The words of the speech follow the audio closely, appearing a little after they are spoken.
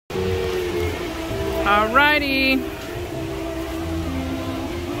Alrighty.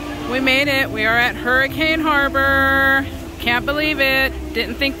 We made it. We are at Hurricane Harbor. Can't believe it.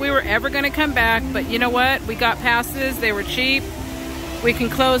 Didn't think we were ever going to come back, but you know what? We got passes. They were cheap. We can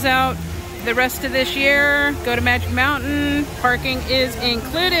close out the rest of this year, go to Magic Mountain. Parking is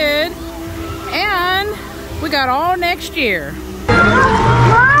included. And we got all next year.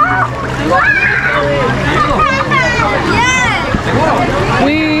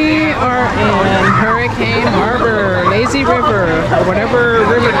 We are in Hurricane Harbor, Lazy River, or whatever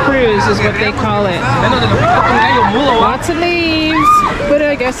river cruise is what they call it. Lots of leaves, but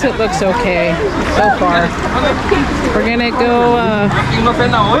I guess it looks okay so far. We're gonna go,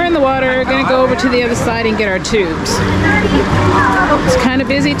 we're in the water, gonna go over to the other side and get our tubes. It's kind of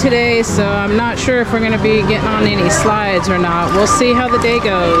busy today, so I'm not sure if we're gonna be getting on any slides or not. We'll see how the day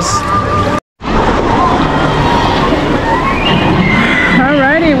goes.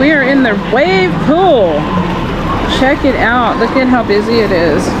 Alrighty, we are in the wave pool. Check it out. Look at how busy it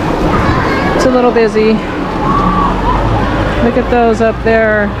is. It's a little busy. Look at those up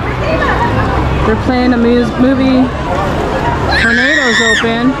there. They're playing a movie. Tornado's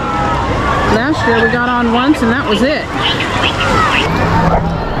open. Last year we got on once and that was it.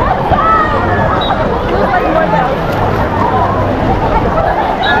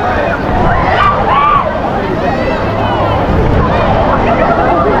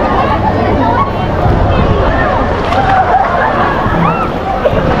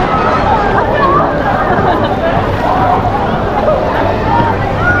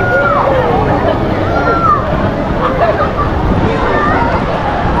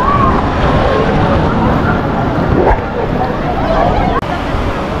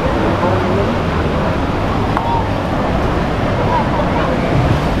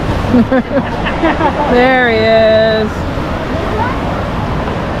 There he is.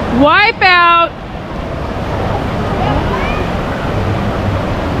 Wipe out.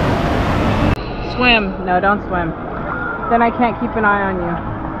 Swim. No, don't swim. Then I can't keep an eye on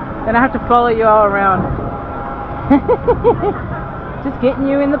you. Then I have to follow you all around. Just getting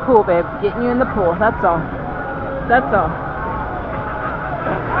you in the pool, babe. Getting you in the pool. That's all. That's all.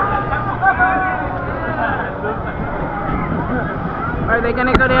 Are they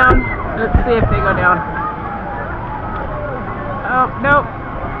gonna go down? Let's see if they go down. Oh, nope.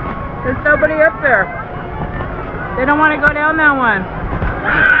 There's nobody up there. They don't want to go down that one.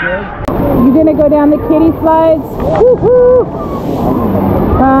 You gonna go down the kiddie slides? Woohoo!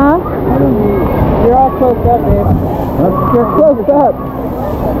 Huh? You're all close up, babe. You're close up.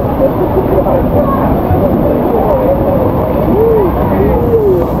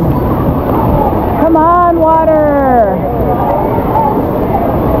 Come on, water!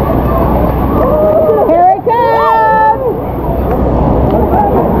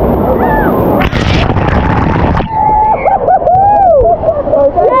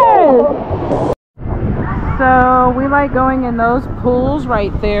 So we like going in those pools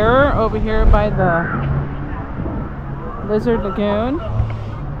right there over here by the Lizard Lagoon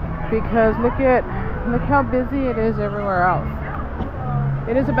because look how busy it is everywhere else.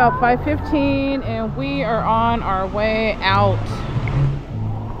 It is about 5:15 and we are on our way out.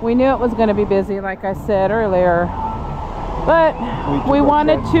 We knew it was going to be busy like I said earlier, but we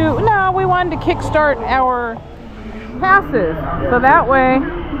wanted to kickstart our passes so that way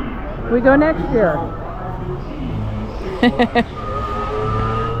we go next year.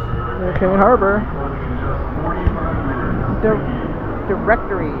 Hurricane Harbor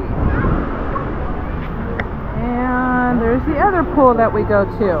directory, and there's the other pool that we go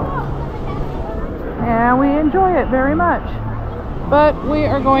to, and we enjoy it very much. But we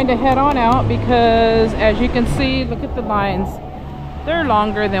are going to head on out because, as you can see, look at the lines. They're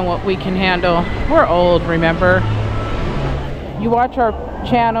longer than what we can handle. We're old, remember? You watch our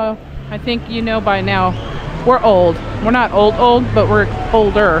channel, I think you know by now. We're old. We're not old, but we're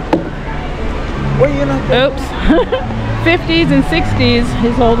older. Oops. 50s and 60s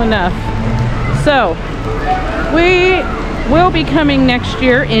is old enough. So, we will be coming next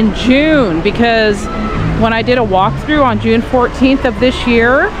year in June because when I did a walkthrough on June 14th of this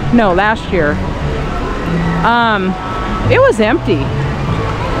year, no, last year, it was empty.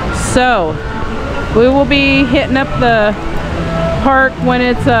 So, we will be hitting up the park when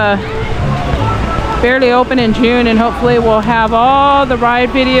it's barely open in June, and hopefully we'll have all the ride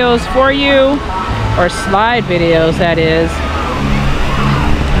videos for you, or slide videos that is.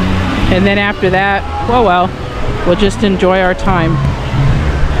 And then after that, well, we'll just enjoy our time.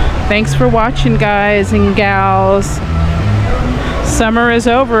 Thanks for watching, guys and gals. Summer is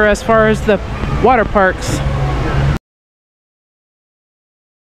over as far as the water parks.